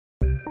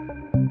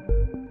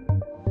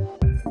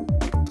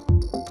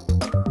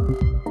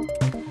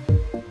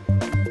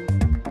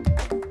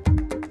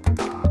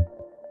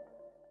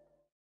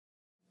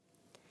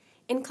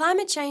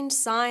climate change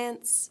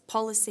science,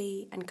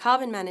 policy and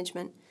carbon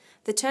management,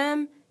 the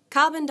term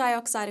carbon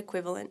dioxide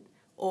equivalent,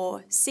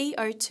 or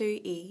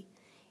CO2e,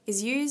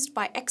 is used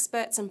by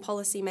experts and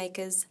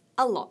policymakers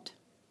a lot.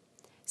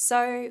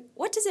 So,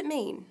 what does it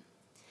mean?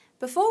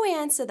 Before we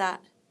answer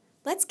that,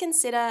 let's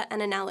consider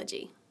an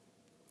analogy.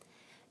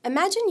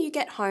 Imagine you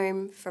get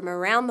home from a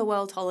round the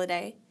world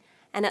holiday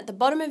and at the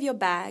bottom of your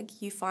bag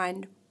you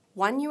find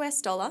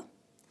 $1,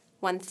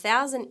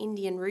 1,000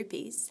 Indian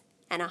rupees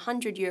and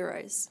 100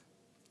 euros.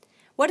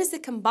 What is the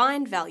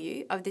combined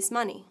value of this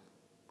money?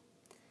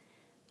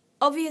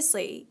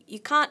 Obviously, you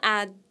can't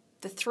add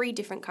the three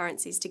different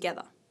currencies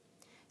together.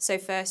 So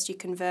first you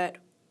convert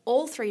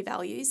all three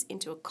values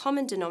into a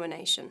common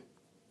denomination,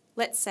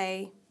 let's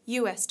say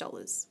US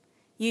dollars,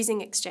 using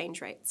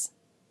exchange rates.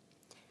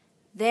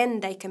 Then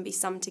they can be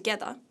summed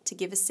together to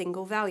give a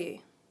single value.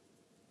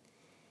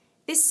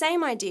 This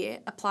same idea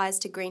applies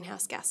to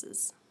greenhouse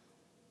gases.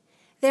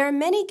 There are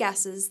many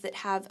gases that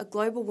have a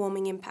global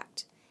warming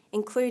impact,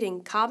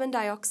 including carbon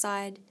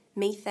dioxide,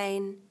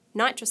 methane,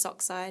 nitrous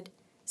oxide,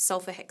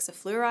 sulfur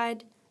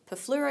hexafluoride,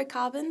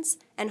 perfluorocarbons,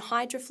 and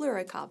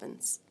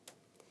hydrofluorocarbons.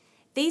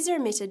 These are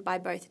emitted by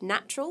both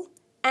natural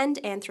and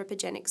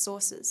anthropogenic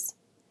sources.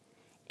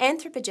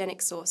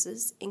 Anthropogenic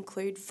sources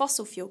include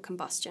fossil fuel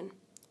combustion,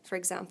 for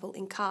example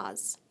in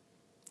cars,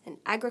 and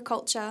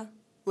agriculture,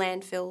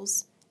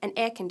 landfills, and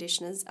air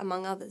conditioners,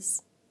 among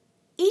others.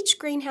 Each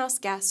greenhouse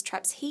gas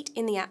traps heat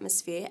in the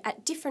atmosphere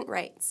at different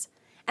rates,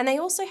 and they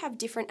also have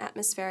different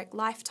atmospheric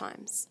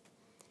lifetimes.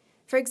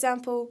 For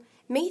example,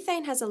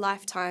 methane has a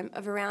lifetime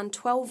of around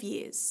 12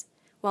 years,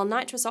 while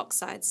nitrous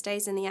oxide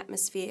stays in the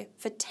atmosphere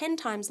for 10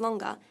 times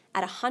longer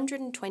at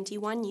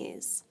 121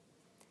 years.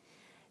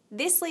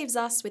 This leaves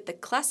us with the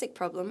classic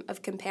problem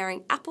of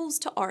comparing apples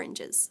to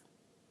oranges.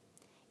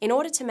 In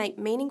order to make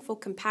meaningful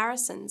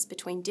comparisons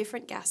between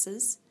different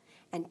gases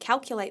and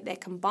calculate their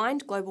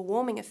combined global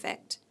warming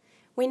effect,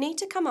 we need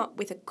to come up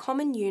with a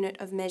common unit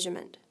of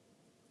measurement.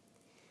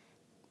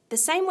 The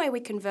same way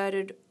we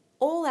converted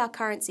all our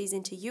currencies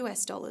into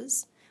US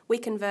dollars, we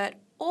convert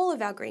all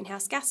of our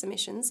greenhouse gas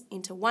emissions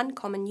into one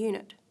common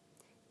unit,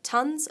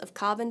 tonnes of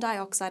carbon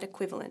dioxide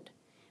equivalent,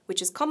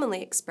 which is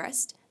commonly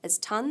expressed as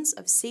tonnes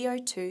of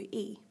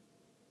CO2e.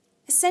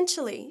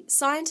 Essentially,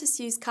 scientists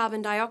use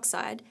carbon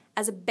dioxide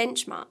as a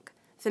benchmark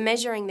for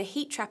measuring the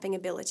heat-trapping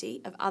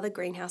ability of other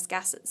greenhouse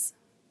gases.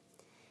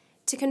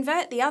 To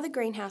convert the other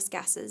greenhouse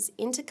gases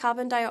into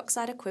carbon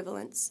dioxide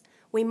equivalents,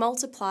 we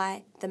multiply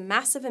the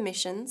mass of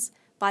emissions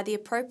by the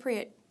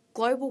appropriate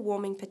global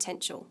warming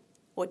potential,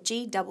 or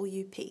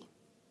GWP.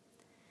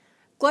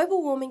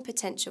 Global warming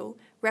potential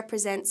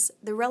represents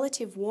the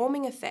relative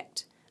warming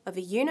effect of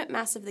a unit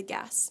mass of the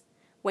gas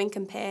when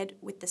compared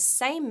with the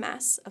same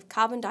mass of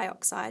carbon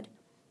dioxide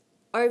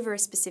over a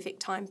specific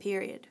time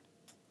period.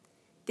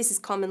 This is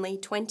commonly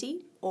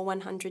 20 or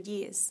 100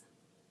 years.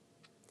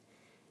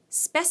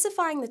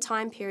 Specifying the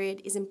time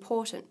period is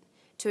important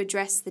to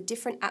address the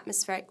different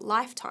atmospheric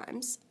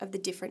lifetimes of the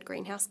different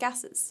greenhouse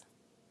gases.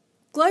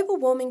 Global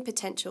warming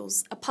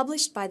potentials are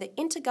published by the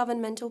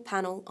Intergovernmental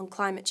Panel on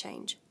Climate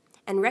Change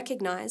and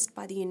recognised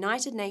by the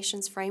United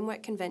Nations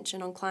Framework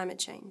Convention on Climate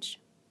Change.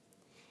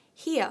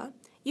 Here,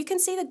 you can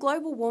see the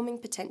global warming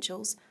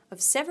potentials of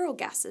several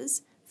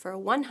gases for a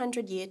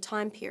 100-year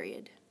time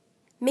period.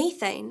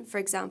 Methane, for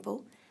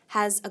example,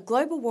 has a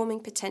global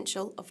warming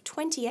potential of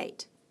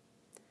 28.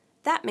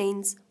 That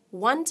means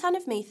 1 tonne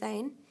of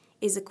methane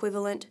is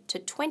equivalent to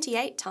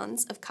 28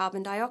 tonnes of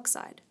carbon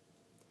dioxide.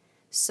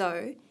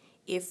 So,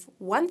 if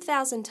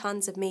 1,000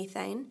 tonnes of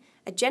methane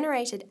are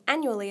generated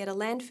annually at a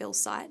landfill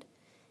site,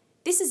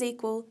 this is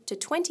equal to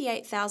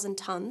 28,000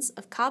 tonnes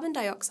of carbon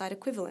dioxide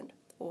equivalent,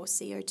 or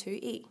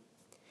CO2e.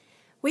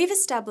 We've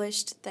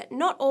established that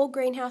not all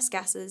greenhouse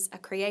gases are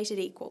created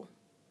equal,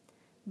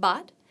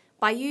 but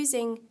by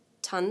using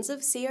tonnes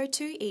of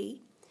CO2e,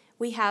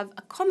 we have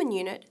a common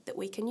unit that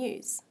we can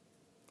use.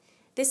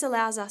 This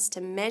allows us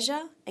to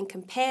measure and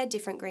compare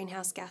different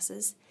greenhouse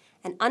gases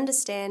and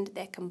understand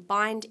their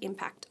combined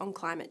impact on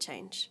climate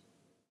change.